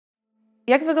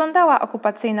Jak wyglądała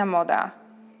okupacyjna moda?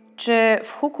 Czy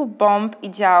w huku bomb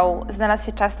i dział znalazł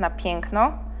się czas na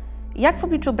piękno? Jak w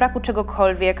obliczu braku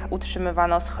czegokolwiek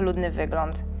utrzymywano schludny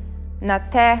wygląd? Na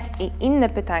te i inne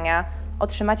pytania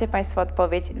otrzymacie Państwo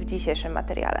odpowiedź w dzisiejszym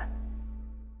materiale.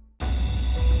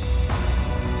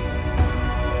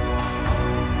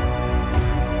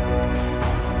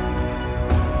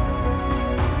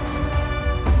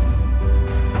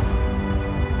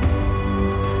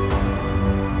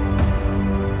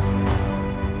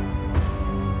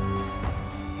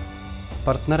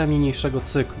 Partnerem niniejszego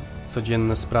cyklu,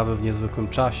 codzienne sprawy w niezwykłym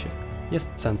czasie,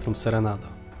 jest Centrum Serenada.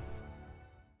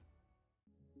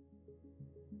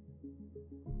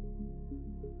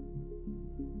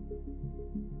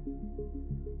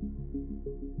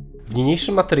 W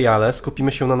niniejszym materiale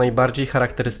skupimy się na najbardziej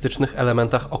charakterystycznych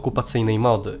elementach okupacyjnej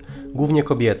mody, głównie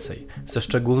kobiecej, ze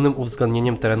szczególnym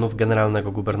uwzględnieniem terenów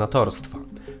generalnego gubernatorstwa.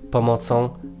 Pomocą,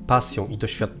 pasją i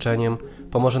doświadczeniem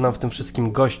pomoże nam w tym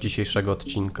wszystkim gość dzisiejszego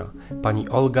odcinka, pani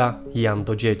Olga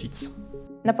Jando-Dziedzic.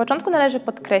 Na początku należy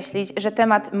podkreślić, że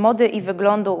temat mody i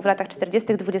wyglądu w latach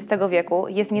 40. XX wieku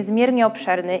jest niezmiernie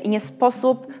obszerny i nie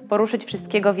sposób poruszyć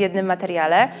wszystkiego w jednym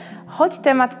materiale, choć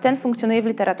temat ten funkcjonuje w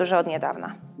literaturze od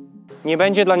niedawna. Nie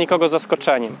będzie dla nikogo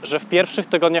zaskoczeniem, że w pierwszych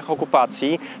tygodniach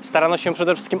okupacji starano się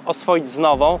przede wszystkim oswoić z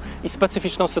nową i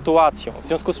specyficzną sytuacją, w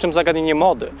związku z czym zagadnienie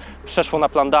mody przeszło na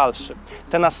plan dalszy.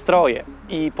 Te nastroje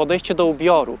i podejście do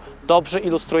ubioru dobrze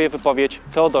ilustruje wypowiedź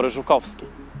Teodory Żukowskiej.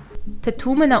 Te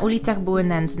tłumy na ulicach były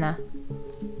nędzne.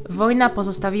 Wojna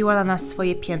pozostawiła na nas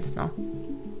swoje piętno.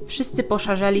 Wszyscy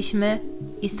poszarzeliśmy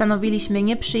i stanowiliśmy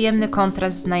nieprzyjemny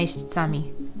kontrast z najeźdźcami.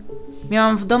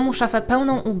 Miałam w domu szafę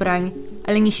pełną ubrań,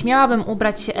 ale nie śmiałabym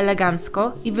ubrać się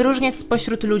elegancko i wyróżniać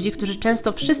spośród ludzi, którzy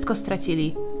często wszystko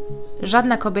stracili.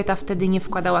 Żadna kobieta wtedy nie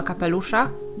wkładała kapelusza,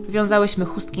 wiązałyśmy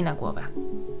chustki na głowę.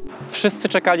 Wszyscy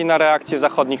czekali na reakcję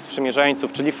zachodnich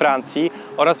sprzymierzeńców, czyli Francji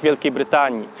oraz Wielkiej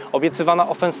Brytanii. Obiecywana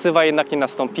ofensywa jednak nie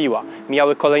nastąpiła.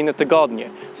 Mijały kolejne tygodnie,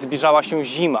 zbliżała się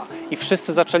zima i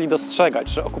wszyscy zaczęli dostrzegać,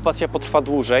 że okupacja potrwa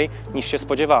dłużej niż się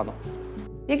spodziewano.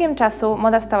 Biegiem czasu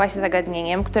moda stała się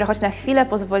zagadnieniem, które choć na chwilę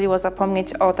pozwoliło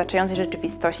zapomnieć o otaczającej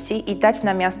rzeczywistości i dać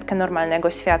namiastkę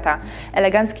normalnego świata.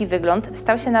 Elegancki wygląd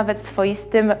stał się nawet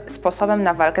swoistym sposobem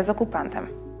na walkę z okupantem.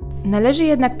 Należy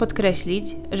jednak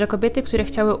podkreślić, że kobiety, które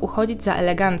chciały uchodzić za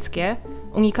eleganckie,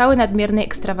 unikały nadmiernej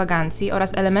ekstrawagancji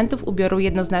oraz elementów ubioru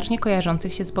jednoznacznie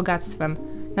kojarzących się z bogactwem,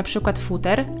 np.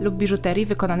 futer lub biżuterii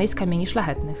wykonanej z kamieni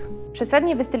szlachetnych.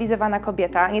 Przesadnie wystylizowana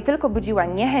kobieta nie tylko budziła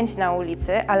niechęć na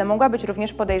ulicy, ale mogła być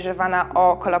również podejrzewana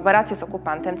o kolaborację z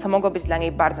okupantem, co mogło być dla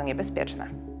niej bardzo niebezpieczne.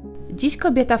 Dziś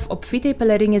kobieta w obfitej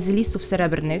pelerynie z listów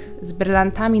srebrnych, z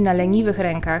brylantami na leniwych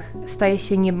rękach, staje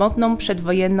się niemodną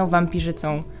przedwojenną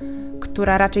wampirzycą,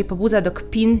 która raczej pobudza do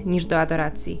kpin niż do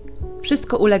adoracji.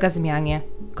 Wszystko ulega zmianie.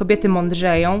 Kobiety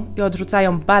mądrzeją i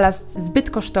odrzucają balast zbyt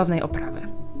kosztownej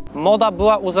oprawy. Moda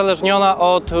była uzależniona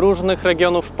od różnych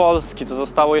regionów Polski, co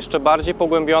zostało jeszcze bardziej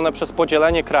pogłębione przez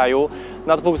podzielenie kraju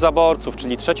na dwóch zaborców,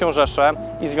 czyli III Rzeszę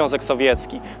i Związek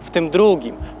Sowiecki. W tym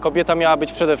drugim kobieta miała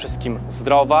być przede wszystkim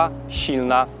zdrowa,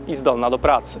 silna i zdolna do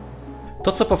pracy.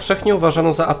 To, co powszechnie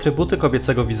uważano za atrybuty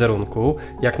kobiecego wizerunku,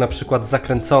 jak na przykład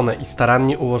zakręcone i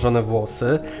starannie ułożone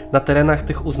włosy, na terenach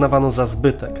tych uznawano za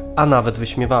zbytek, a nawet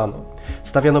wyśmiewano.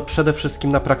 Stawiano przede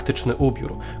wszystkim na praktyczny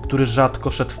ubiór, który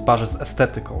rzadko szedł w parze z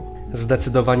estetyką.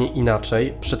 Zdecydowanie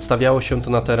inaczej przedstawiało się to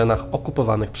na terenach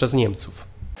okupowanych przez Niemców.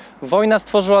 Wojna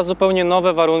stworzyła zupełnie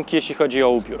nowe warunki, jeśli chodzi o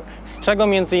ubiór. Z czego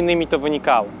między innymi to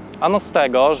wynikało? Ano z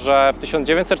tego, że w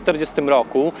 1940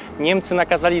 roku Niemcy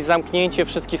nakazali zamknięcie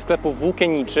wszystkich sklepów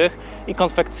włókienniczych i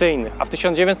konfekcyjnych, a w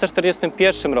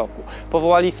 1941 roku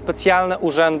powołali specjalne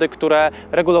urzędy, które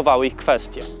regulowały ich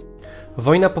kwestie.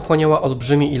 Wojna pochłaniała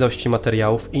olbrzymie ilości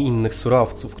materiałów i innych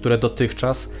surowców, które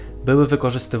dotychczas były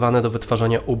wykorzystywane do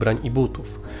wytwarzania ubrań i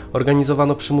butów.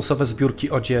 Organizowano przymusowe zbiórki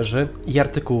odzieży i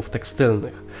artykułów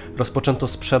tekstylnych. Rozpoczęto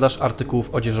sprzedaż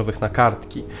artykułów odzieżowych na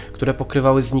kartki, które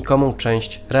pokrywały znikomą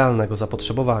część realnego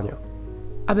zapotrzebowania.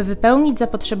 Aby wypełnić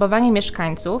zapotrzebowanie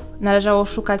mieszkańców, należało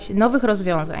szukać nowych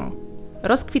rozwiązań.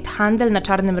 Rozkwit handel na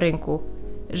czarnym rynku,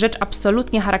 rzecz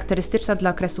absolutnie charakterystyczna dla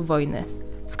okresu wojny.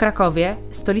 W Krakowie,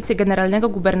 stolicy generalnego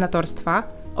gubernatorstwa,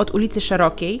 od ulicy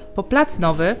Szerokiej po Plac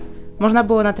Nowy można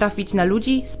było natrafić na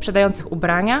ludzi sprzedających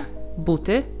ubrania,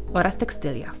 buty oraz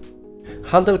tekstylia.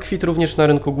 Handel kwitł również na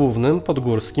rynku głównym,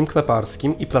 podgórskim,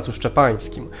 kleparskim i placu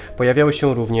Szczepańskim. Pojawiały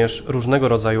się również różnego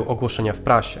rodzaju ogłoszenia w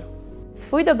prasie.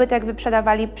 Swój dobytek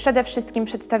wyprzedawali przede wszystkim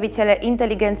przedstawiciele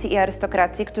inteligencji i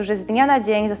arystokracji, którzy z dnia na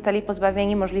dzień zostali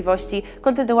pozbawieni możliwości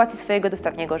kontynuacji swojego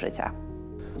dostatniego życia.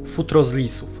 Futro z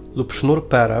lisów lub sznur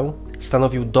pereł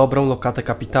stanowił dobrą lokatę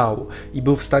kapitału i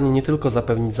był w stanie nie tylko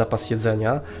zapewnić zapas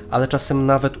jedzenia, ale czasem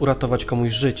nawet uratować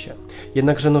komuś życie.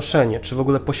 Jednakże noszenie, czy w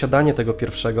ogóle posiadanie tego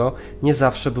pierwszego nie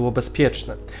zawsze było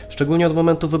bezpieczne, szczególnie od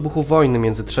momentu wybuchu wojny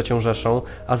między III Rzeszą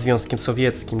a Związkiem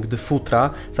Sowieckim, gdy futra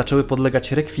zaczęły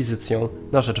podlegać rekwizycjom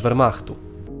na rzecz Wehrmachtu.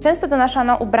 Często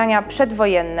donoszano ubrania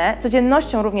przedwojenne,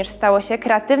 codziennością również stało się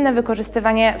kreatywne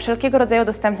wykorzystywanie wszelkiego rodzaju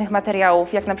dostępnych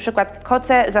materiałów, jak na przykład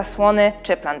koce, zasłony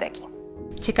czy plandeki.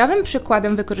 Ciekawym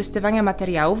przykładem wykorzystywania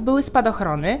materiałów były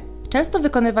spadochrony, często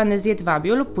wykonywane z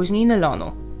jedwabiu lub później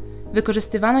nylonu.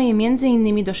 Wykorzystywano je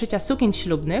m.in. do szycia sukien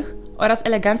ślubnych oraz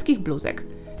eleganckich bluzek.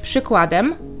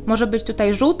 Przykładem może być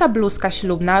tutaj żółta bluzka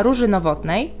ślubna róży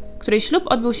nowotnej, której ślub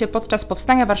odbył się podczas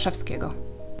Powstania Warszawskiego.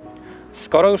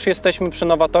 Skoro już jesteśmy przy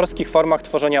nowatorskich formach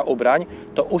tworzenia ubrań,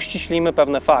 to uściślimy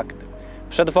pewne fakty.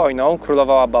 Przed wojną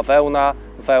królowała bawełna,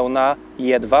 wełna,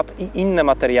 jedwab i inne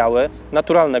materiały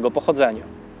naturalnego pochodzenia.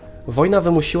 Wojna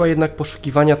wymusiła jednak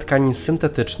poszukiwania tkanin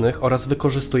syntetycznych oraz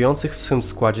wykorzystujących w swym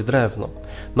składzie drewno.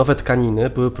 Nowe tkaniny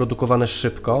były produkowane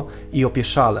szybko i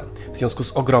opieszale, w związku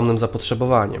z ogromnym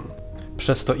zapotrzebowaniem.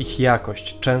 Przez to ich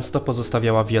jakość często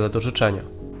pozostawiała wiele do życzenia.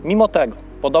 Mimo tego,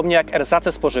 podobnie jak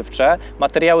erzace spożywcze,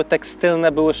 materiały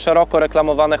tekstylne były szeroko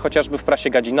reklamowane chociażby w prasie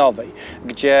gadzinowej,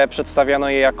 gdzie przedstawiano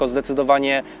je jako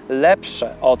zdecydowanie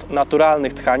lepsze od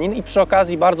naturalnych tkanin i przy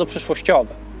okazji bardzo przyszłościowe.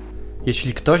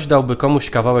 Jeśli ktoś dałby komuś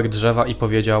kawałek drzewa i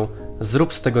powiedział: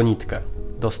 zrób z tego nitkę,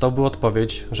 dostałby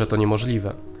odpowiedź, że to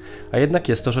niemożliwe. A jednak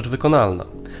jest to rzecz wykonalna.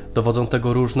 Dowodzą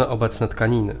tego różne obecne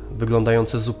tkaniny,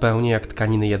 wyglądające zupełnie jak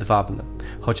tkaniny jedwabne,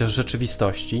 chociaż w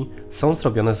rzeczywistości są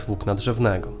zrobione z włókna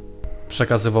drzewnego.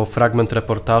 Przekazywał fragment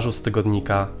reportażu z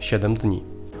tygodnika 7 dni.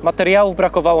 Materiałów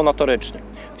brakowało notorycznie,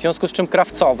 w związku z czym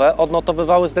krawcowe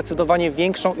odnotowywały zdecydowanie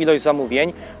większą ilość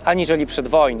zamówień aniżeli przed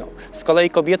wojną. Z kolei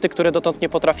kobiety, które dotąd nie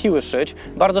potrafiły szyć,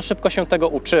 bardzo szybko się tego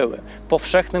uczyły.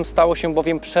 Powszechnym stało się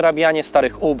bowiem przerabianie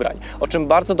starych ubrań, o czym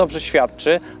bardzo dobrze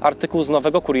świadczy artykuł z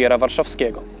Nowego Kuriera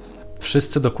Warszawskiego.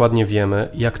 Wszyscy dokładnie wiemy,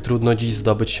 jak trudno dziś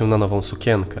zdobyć się na nową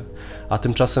sukienkę, a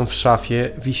tymczasem w szafie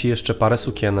wisi jeszcze parę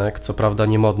sukienek, co prawda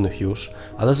niemodnych już,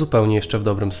 ale zupełnie jeszcze w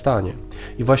dobrym stanie.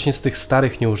 I właśnie z tych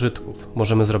starych nieużytków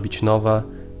możemy zrobić nowe,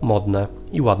 modne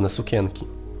i ładne sukienki.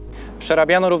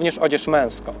 Przerabiano również odzież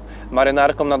męską.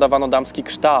 Marynarkom nadawano damski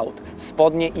kształt,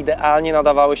 spodnie idealnie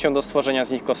nadawały się do stworzenia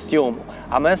z nich kostiumu,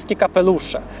 a męskie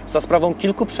kapelusze za sprawą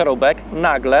kilku przeróbek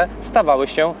nagle stawały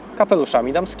się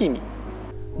kapeluszami damskimi.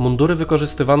 Mundury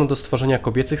wykorzystywano do stworzenia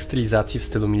kobiecych stylizacji w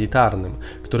stylu militarnym,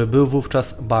 który był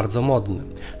wówczas bardzo modny.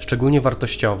 Szczególnie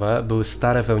wartościowe były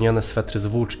stare wełniane swetry z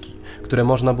włóczki, które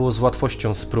można było z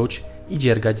łatwością spróć i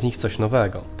dziergać z nich coś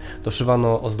nowego.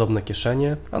 Doszywano ozdobne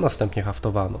kieszenie, a następnie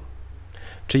haftowano.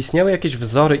 Czy istniały jakieś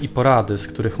wzory i porady, z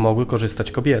których mogły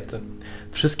korzystać kobiety?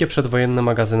 Wszystkie przedwojenne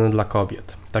magazyny dla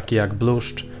kobiet, takie jak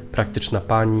Bluszcz, Praktyczna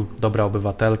Pani, Dobra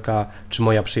Obywatelka czy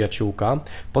Moja Przyjaciółka,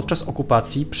 podczas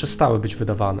okupacji przestały być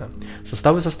wydawane.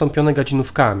 Zostały zastąpione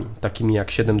gadzinówkami, takimi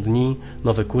jak 7 dni,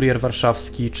 Nowy Kurier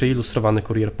Warszawski czy Ilustrowany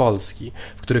Kurier Polski,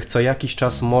 w których co jakiś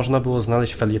czas można było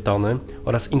znaleźć felietony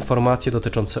oraz informacje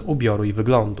dotyczące ubioru i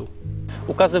wyglądu.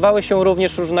 Ukazywały się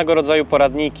również różnego rodzaju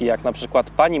poradniki, jak na przykład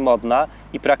Pani Modna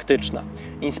i Praktyczna.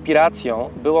 Inspiracją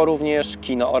było również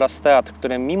kino oraz teatr,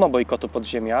 które mimo bojkotu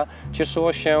podziemia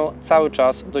cieszyło się cały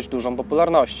czas dość dużą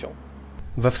popularnością.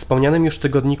 We wspomnianym już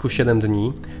tygodniku 7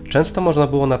 dni często można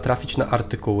było natrafić na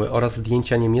artykuły oraz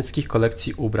zdjęcia niemieckich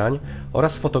kolekcji ubrań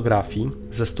oraz fotografii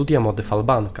ze studia mody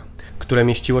Falbanka, które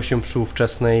mieściło się przy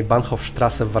ówczesnej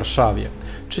Bahnhofstrasse w Warszawie,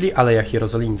 czyli Alejach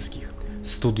Jerozolimskich.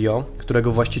 Studio,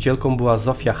 którego właścicielką była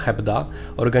Zofia Hebda,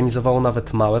 organizowało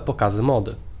nawet małe pokazy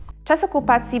mody. Czas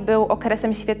okupacji był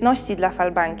okresem świetności dla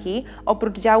Falbanki.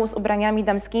 Oprócz działu z ubraniami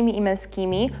damskimi i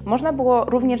męskimi, można było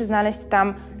również znaleźć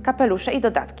tam kapelusze i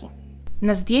dodatki.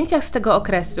 Na zdjęciach z tego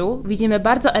okresu widzimy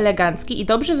bardzo elegancki i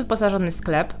dobrze wyposażony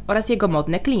sklep oraz jego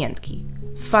modne klientki.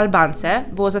 W Falbance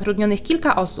było zatrudnionych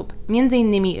kilka osób,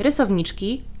 m.in.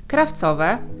 rysowniczki,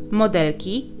 krawcowe,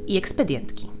 modelki i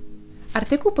ekspedientki.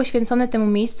 Artykuł poświęcony temu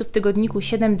miejscu w tygodniku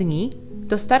 7 dni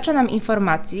dostarcza nam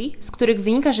informacji, z których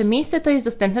wynika, że miejsce to jest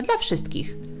dostępne dla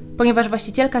wszystkich, ponieważ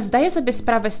właścicielka zdaje sobie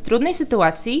sprawę z trudnej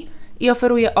sytuacji i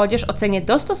oferuje odzież o cenie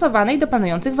dostosowanej do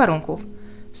panujących warunków.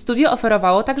 Studio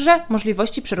oferowało także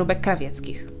możliwości przeróbek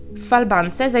krawieckich. W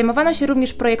Falbance zajmowano się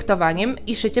również projektowaniem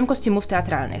i szyciem kostiumów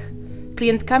teatralnych.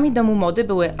 Klientkami domu mody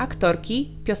były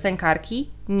aktorki, piosenkarki,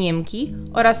 Niemki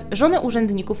oraz żony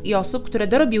urzędników i osób, które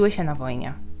dorobiły się na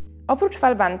wojnie. Oprócz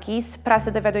Falbanki z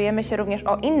prasy dowiadujemy się również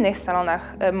o innych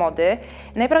salonach mody.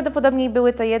 Najprawdopodobniej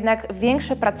były to jednak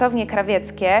większe pracownie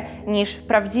krawieckie niż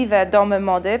prawdziwe domy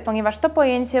mody, ponieważ to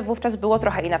pojęcie wówczas było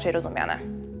trochę inaczej rozumiane.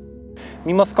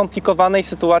 Mimo skomplikowanej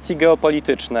sytuacji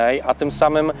geopolitycznej, a tym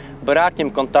samym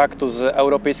brakiem kontaktu z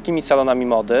europejskimi salonami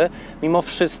mody, mimo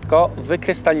wszystko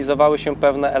wykrystalizowały się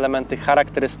pewne elementy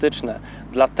charakterystyczne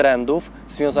dla trendów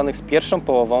związanych z pierwszą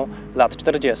połową lat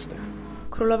 40.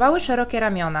 Królowały szerokie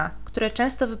ramiona, które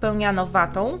często wypełniano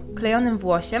watą, klejonym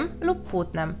włosiem lub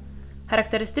płótnem.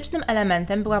 Charakterystycznym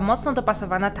elementem była mocno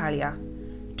dopasowana talia.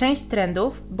 Część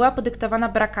trendów była podyktowana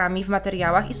brakami w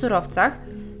materiałach i surowcach,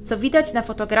 co widać na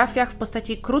fotografiach w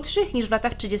postaci krótszych niż w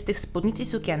latach 30. spódnic i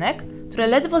sukienek, które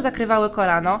ledwo zakrywały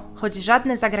kolano, choć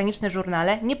żadne zagraniczne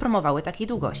żurnale nie promowały takiej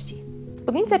długości.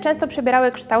 Spódnice często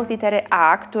przybierały kształt litery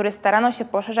A, który starano się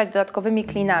poszerzać dodatkowymi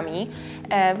klinami.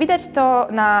 Widać to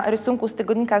na rysunku z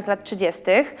tygodnika z lat 30.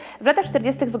 W latach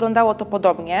 40. wyglądało to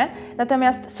podobnie,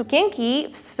 natomiast sukienki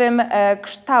w swym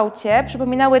kształcie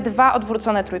przypominały dwa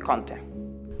odwrócone trójkąty.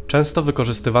 Często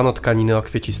wykorzystywano tkaniny o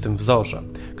kwiecistym wzorze,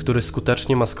 który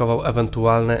skutecznie maskował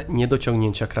ewentualne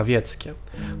niedociągnięcia krawieckie.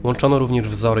 Łączono również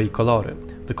wzory i kolory.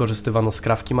 Wykorzystywano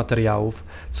skrawki materiałów,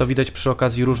 co widać przy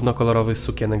okazji różnokolorowych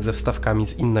sukienek ze wstawkami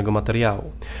z innego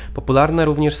materiału. Popularne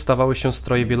również stawały się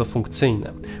stroje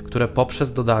wielofunkcyjne, które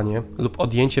poprzez dodanie lub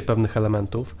odjęcie pewnych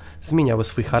elementów zmieniały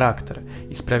swój charakter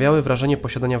i sprawiały wrażenie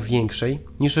posiadania większej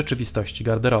niż w rzeczywistości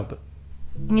garderoby.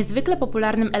 Niezwykle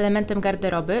popularnym elementem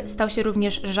garderoby stał się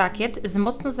również żakiet z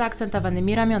mocno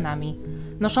zaakcentowanymi ramionami.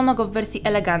 Noszono go w wersji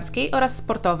eleganckiej oraz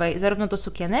sportowej, zarówno do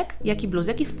sukienek, jak i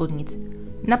bluzek i spódnic.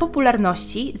 Na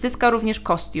popularności zyskał również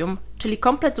kostium, czyli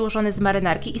komplet złożony z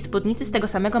marynarki i spódnicy z tego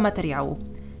samego materiału.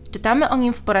 Czytamy o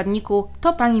nim w poradniku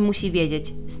To pani musi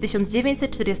wiedzieć z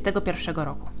 1941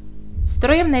 roku.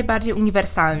 Strojem najbardziej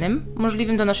uniwersalnym,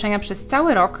 możliwym do noszenia przez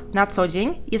cały rok, na co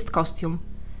dzień, jest kostium.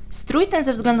 Strój ten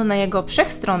ze względu na jego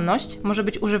wszechstronność może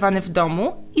być używany w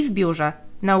domu i w biurze,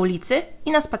 na ulicy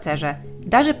i na spacerze.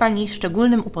 Darzy pani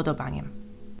szczególnym upodobaniem.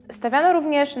 Stawiano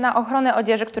również na ochronę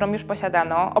odzieży, którą już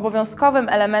posiadano. Obowiązkowym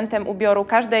elementem ubioru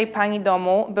każdej pani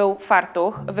domu był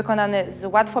fartuch, wykonany z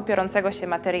łatwo piorącego się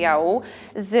materiału,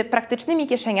 z praktycznymi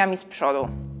kieszeniami z przodu.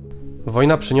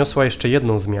 Wojna przyniosła jeszcze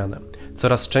jedną zmianę.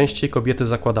 Coraz częściej kobiety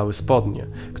zakładały spodnie,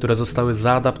 które zostały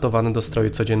zaadaptowane do stroju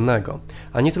codziennego,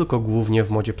 a nie tylko głównie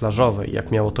w modzie plażowej,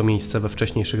 jak miało to miejsce we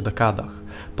wcześniejszych dekadach.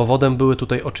 Powodem były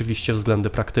tutaj oczywiście względy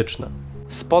praktyczne.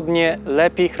 Spodnie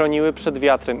lepiej chroniły przed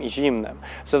wiatrem i zimnem.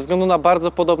 Ze względu na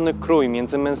bardzo podobny krój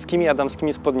między męskimi a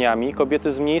damskimi spodniami,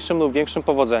 kobiety z mniejszym lub większym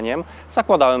powodzeniem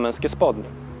zakładały męskie spodnie.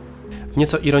 W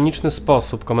nieco ironiczny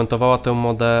sposób komentowała tę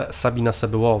modę Sabina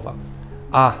Sebyłowa.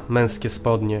 A, męskie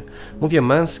spodnie. Mówię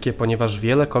męskie, ponieważ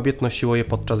wiele kobiet nosiło je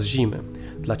podczas zimy.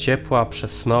 Dla ciepła,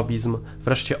 przez snobizm,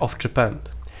 wreszcie owczy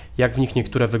pęd. Jak w nich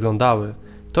niektóre wyglądały,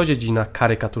 to dziedzina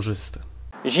karykaturzysty.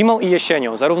 Zimą i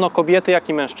jesienią zarówno kobiety, jak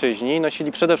i mężczyźni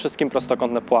nosili przede wszystkim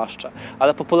prostokątne płaszcze,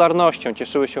 ale popularnością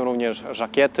cieszyły się również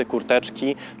żakiety,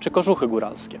 kurteczki czy kożuchy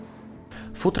góralskie.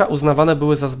 Futra uznawane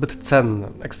były za zbyt cenne,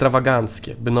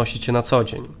 ekstrawaganckie, by nosić je na co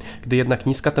dzień. Gdy jednak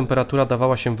niska temperatura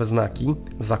dawała się we znaki,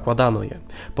 zakładano je.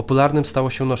 Popularnym stało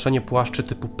się noszenie płaszczy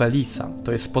typu pelisa,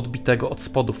 to jest podbitego od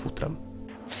spodu futrem.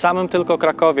 W samym tylko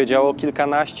Krakowie działało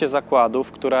kilkanaście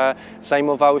zakładów, które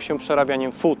zajmowały się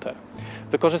przerabianiem futer.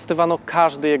 Wykorzystywano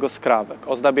każdy jego skrawek,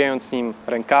 ozdabiając nim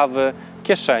rękawy,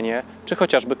 kieszenie czy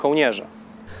chociażby kołnierze.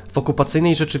 W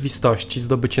okupacyjnej rzeczywistości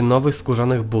zdobycie nowych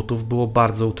skórzanych butów było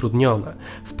bardzo utrudnione.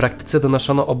 W praktyce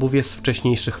donoszano obuwie z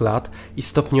wcześniejszych lat i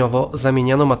stopniowo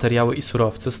zamieniano materiały i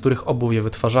surowce, z których obuwie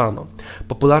wytwarzano.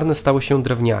 Popularne stały się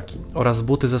drewniaki oraz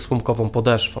buty ze słomkową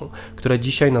podeszwą, które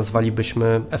dzisiaj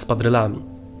nazwalibyśmy espadrylami.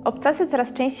 Obcasy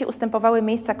coraz częściej ustępowały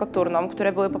miejsca koturnom,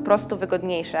 które były po prostu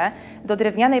wygodniejsze. Do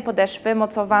drewnianej podeszwy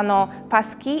mocowano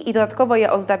paski i dodatkowo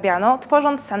je ozdabiano,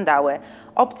 tworząc sandały.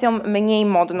 Opcją mniej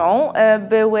modną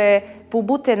były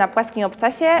półbuty na płaskim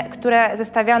obcasie, które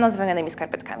zestawiano z wełnianymi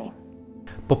skarpetkami.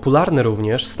 Popularne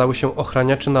również stały się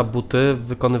ochraniacze na buty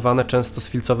wykonywane często z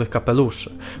filcowych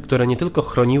kapeluszy, które nie tylko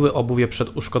chroniły obuwie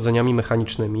przed uszkodzeniami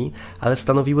mechanicznymi, ale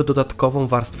stanowiły dodatkową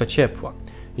warstwę ciepła.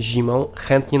 Zimą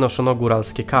chętnie noszono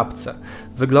góralskie kapce,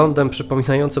 wyglądem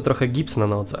przypominające trochę gips na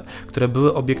nodze, które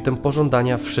były obiektem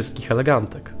pożądania wszystkich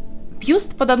elegantek.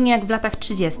 Biust, podobnie jak w latach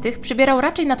 30., przybierał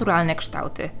raczej naturalne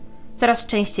kształty. Coraz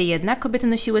częściej jednak kobiety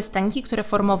nosiły staniki, które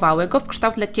formowały go w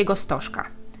kształt lekkiego stożka.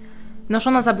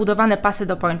 Noszono zabudowane pasy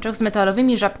do pończoch z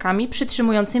metalowymi żabkami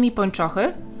przytrzymującymi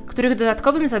pończochy, których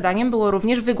dodatkowym zadaniem było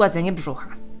również wygładzenie brzucha.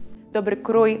 Dobry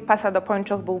krój pasa do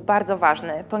pończoch był bardzo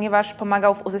ważny, ponieważ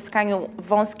pomagał w uzyskaniu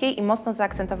wąskiej i mocno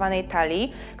zaakcentowanej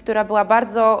talii, która była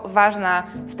bardzo ważna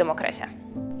w tym okresie.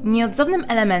 Nieodzownym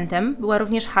elementem była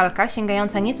również halka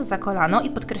sięgająca nieco za kolano i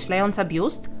podkreślająca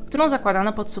biust, którą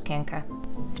zakładano pod sukienkę.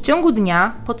 W ciągu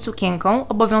dnia pod sukienką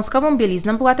obowiązkową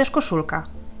bielizną była też koszulka.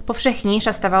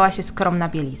 Powszechniejsza stawała się skromna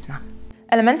bielizna.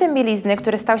 Elementem bielizny,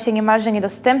 który stał się niemalże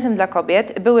niedostępnym dla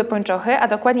kobiet, były pończochy, a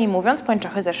dokładniej mówiąc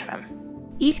pończochy ze szwem.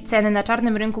 Ich ceny na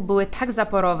czarnym rynku były tak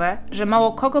zaporowe, że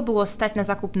mało kogo było stać na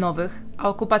zakup nowych, a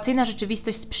okupacyjna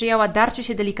rzeczywistość sprzyjała darciu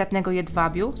się delikatnego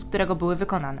jedwabiu, z którego były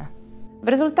wykonane. W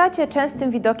rezultacie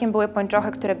częstym widokiem były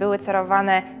pończochy, które były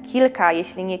cerowane kilka,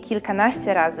 jeśli nie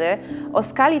kilkanaście razy. O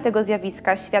skali tego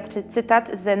zjawiska świadczy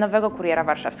cytat z Nowego Kuriera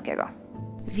Warszawskiego.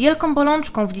 Wielką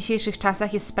bolączką w dzisiejszych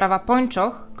czasach jest sprawa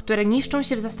pończoch, które niszczą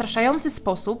się w zastraszający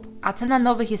sposób, a cena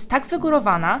nowych jest tak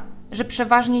wygórowana, że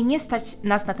przeważnie nie stać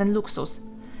nas na ten luksus.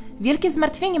 Wielkie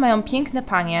zmartwienie mają piękne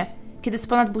panie, kiedy z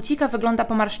ponad bucika wygląda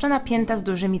pomarszczona pięta z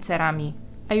dużymi cerami,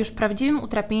 a już prawdziwym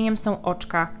utrapieniem są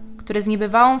oczka, które z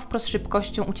niebywałą wprost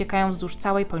szybkością uciekają wzdłuż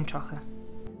całej pończochy.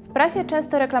 W prasie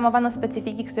często reklamowano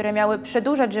specyfiki, które miały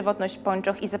przedłużać żywotność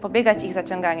pończoch i zapobiegać ich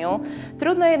zaciąganiu.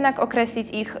 Trudno jednak określić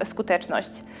ich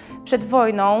skuteczność. Przed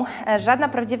wojną żadna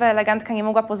prawdziwa elegantka nie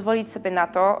mogła pozwolić sobie na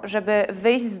to, żeby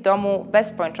wyjść z domu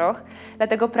bez pończoch,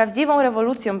 dlatego prawdziwą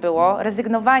rewolucją było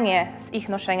rezygnowanie z ich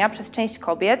noszenia przez część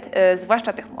kobiet,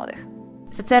 zwłaszcza tych młodych.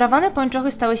 Zacerowane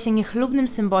pończochy stały się niechlubnym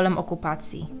symbolem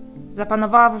okupacji.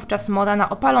 Zapanowała wówczas moda na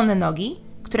opalone nogi,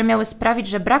 które miały sprawić,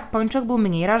 że brak pończoch był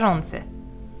mniej rażący.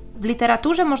 W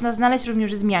literaturze można znaleźć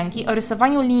również wzmianki o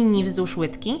rysowaniu linii wzdłuż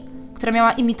łydki, która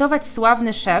miała imitować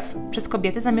sławny szef przez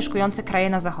kobiety zamieszkujące kraje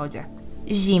na zachodzie.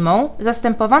 Zimą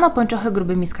zastępowano pończochy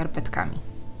grubymi skarpetkami.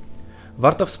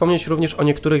 Warto wspomnieć również o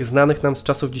niektórych znanych nam z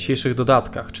czasów dzisiejszych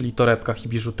dodatkach, czyli torebkach i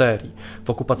biżuterii. W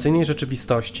okupacyjnej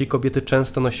rzeczywistości kobiety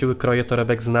często nosiły kroje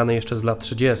torebek znane jeszcze z lat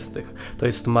 30. To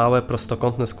jest małe,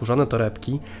 prostokątne, skórzane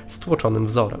torebki z tłoczonym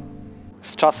wzorem.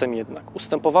 Z czasem jednak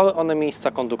ustępowały one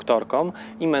miejsca konduktorkom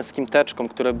i męskim teczkom,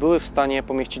 które były w stanie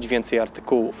pomieścić więcej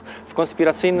artykułów. W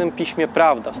konspiracyjnym piśmie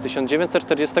Prawda z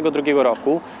 1942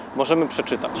 roku możemy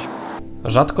przeczytać: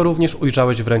 Rzadko również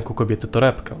ujrzałeś w ręku kobiety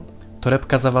torebkę.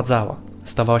 Torebka zawadzała,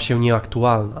 stawała się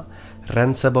nieaktualna.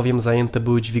 Ręce bowiem zajęte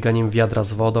były dźwiganiem wiadra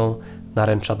z wodą,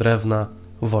 naręcza drewna,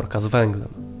 worka z węglem.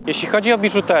 Jeśli chodzi o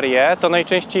biżuterię, to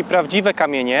najczęściej prawdziwe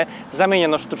kamienie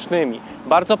zamieniano sztucznymi.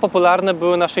 Bardzo popularne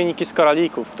były naszyjniki z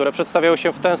koralików, które przedstawiały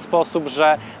się w ten sposób,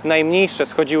 że najmniejsze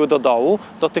schodziły do dołu,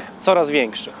 do tych coraz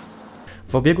większych.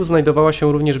 W obiegu znajdowała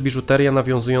się również biżuteria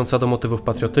nawiązująca do motywów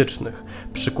patriotycznych.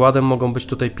 Przykładem mogą być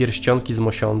tutaj pierścionki z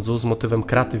mosiądzu z motywem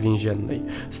kraty więziennej,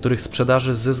 z których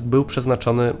sprzedaży zysk był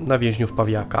przeznaczony na więźniów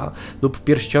Pawiaka, lub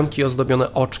pierścionki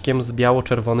ozdobione oczkiem z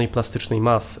biało-czerwonej plastycznej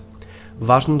masy.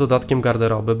 Ważnym dodatkiem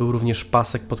garderoby był również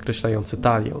pasek podkreślający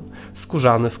talię,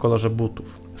 skórzany w kolorze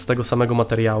butów, z tego samego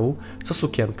materiału co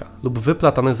sukienka lub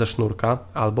wyplatany ze sznurka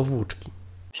albo włóczki.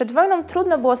 Przed wojną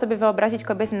trudno było sobie wyobrazić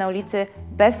kobiety na ulicy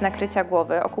bez nakrycia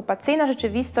głowy. Okupacyjna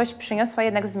rzeczywistość przyniosła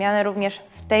jednak zmianę również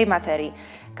w tej materii.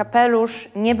 Kapelusz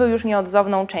nie był już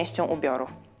nieodzowną częścią ubioru.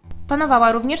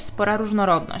 Panowała również spora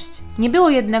różnorodność. Nie było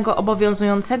jednego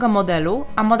obowiązującego modelu,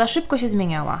 a moda szybko się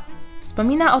zmieniała.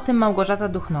 Wspomina o tym Małgorzata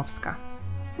Duchnowska.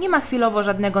 Nie ma chwilowo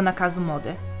żadnego nakazu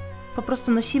mody. Po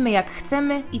prostu nosimy jak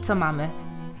chcemy i co mamy.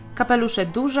 Kapelusze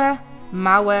duże,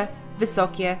 małe,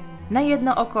 wysokie, na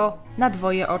jedno oko, na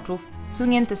dwoje oczów,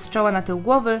 zsunięte z czoła na tył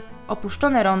głowy,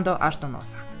 opuszczone rondo aż do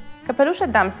nosa. Kapelusze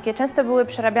damskie często były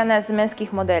przerabiane z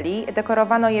męskich modeli,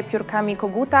 dekorowano je piórkami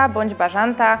koguta bądź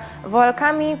bażanta,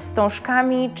 woalkami,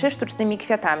 wstążkami czy sztucznymi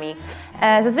kwiatami.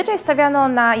 Zazwyczaj stawiano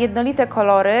na jednolite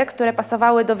kolory, które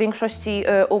pasowały do większości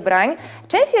ubrań.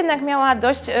 Część jednak miała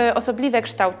dość osobliwe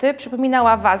kształty,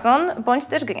 przypominała wazon bądź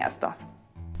też gniazdo.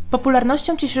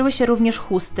 Popularnością cieszyły się również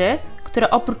chusty, które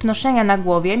oprócz noszenia na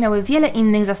głowie miały wiele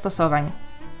innych zastosowań.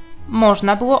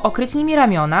 Można było okryć nimi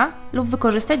ramiona lub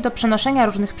wykorzystać do przenoszenia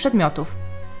różnych przedmiotów.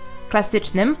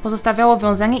 Klasycznym pozostawiało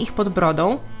wiązanie ich pod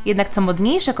brodą, jednak co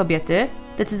modniejsze kobiety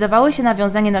decydowały się na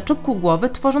wiązanie na czubku głowy,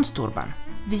 tworząc turban.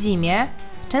 W zimie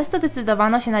często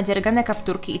decydowano się na dziergane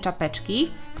kapturki i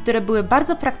czapeczki, które były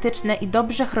bardzo praktyczne i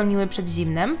dobrze chroniły przed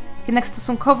zimnem, jednak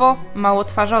stosunkowo mało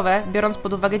twarzowe, biorąc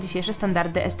pod uwagę dzisiejsze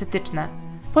standardy estetyczne.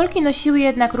 Polki nosiły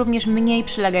jednak również mniej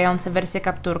przylegające wersje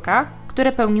kapturka,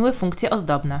 które pełniły funkcje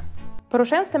ozdobne.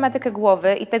 Poruszając tematykę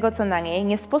głowy i tego, co na niej,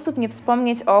 nie sposób nie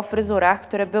wspomnieć o fryzurach,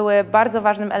 które były bardzo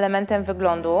ważnym elementem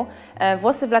wyglądu.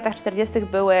 Włosy w latach 40.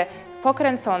 były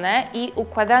pokręcone i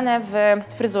układane w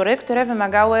fryzury, które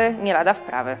wymagały nie lada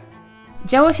wprawy.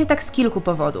 Działo się tak z kilku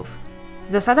powodów.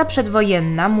 Zasada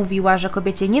przedwojenna mówiła, że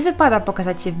kobiecie nie wypada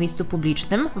pokazać się w miejscu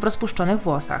publicznym w rozpuszczonych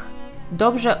włosach.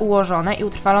 Dobrze ułożone i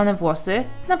utrwalone włosy,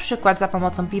 np. za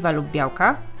pomocą piwa lub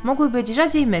białka, mogły być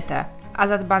rzadziej myte, a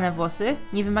zadbane włosy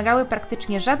nie wymagały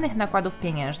praktycznie żadnych nakładów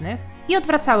pieniężnych i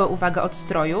odwracały uwagę od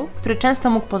stroju, który często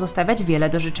mógł pozostawiać wiele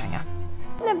do życzenia.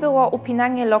 było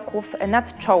upinanie loków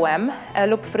nad czołem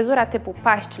lub fryzura typu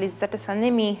paść, czyli z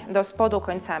zaczesanymi do spodu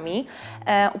końcami.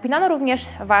 Upinano również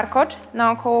warkocz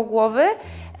naokoło głowy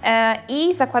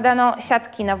i zakładano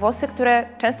siatki na włosy, które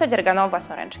często dziergano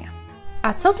własnoręcznie.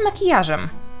 A co z makijażem?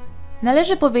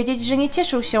 Należy powiedzieć, że nie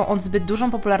cieszył się on zbyt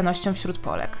dużą popularnością wśród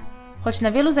Polek. Choć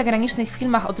na wielu zagranicznych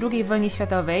filmach o II wojnie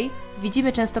światowej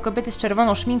widzimy często kobiety z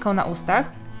czerwoną szminką na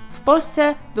ustach, w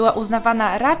Polsce była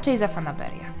uznawana raczej za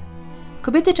fanaberię.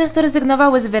 Kobiety często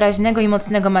rezygnowały z wyraźnego i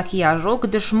mocnego makijażu,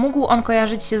 gdyż mógł on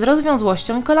kojarzyć się z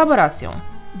rozwiązłością i kolaboracją.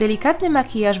 Delikatny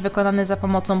makijaż wykonany za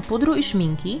pomocą pudru i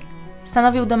szminki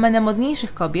stanowił domenę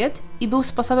modniejszych kobiet i był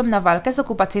sposobem na walkę z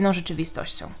okupacyjną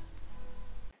rzeczywistością.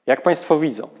 Jak Państwo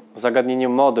widzą, zagadnienie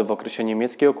mody w okresie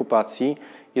niemieckiej okupacji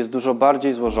jest dużo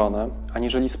bardziej złożone,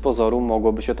 aniżeli z pozoru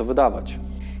mogłoby się to wydawać.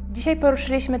 Dzisiaj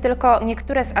poruszyliśmy tylko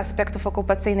niektóre z aspektów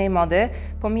okupacyjnej mody,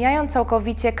 pomijając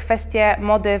całkowicie kwestie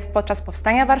mody podczas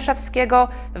powstania warszawskiego,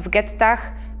 w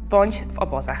gettach bądź w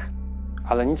obozach.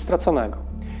 Ale nic straconego.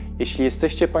 Jeśli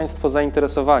jesteście Państwo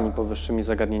zainteresowani powyższymi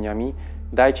zagadnieniami,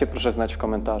 dajcie proszę znać w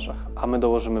komentarzach, a my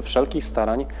dołożymy wszelkich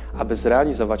starań, aby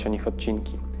zrealizować o nich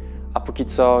odcinki. A póki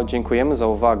co dziękujemy za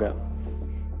uwagę.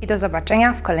 I do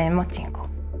zobaczenia w kolejnym odcinku.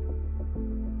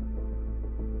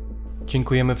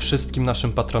 Dziękujemy wszystkim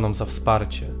naszym patronom za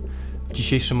wsparcie. W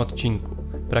dzisiejszym odcinku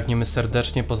pragniemy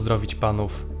serdecznie pozdrowić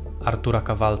panów Artura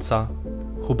Kawalca,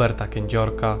 Huberta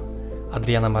Kędziorka,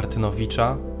 Adriana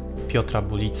Martynowicza, Piotra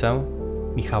Bulicę,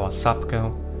 Michała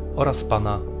Sapkę oraz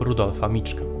pana Rudolfa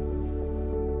Miczkę.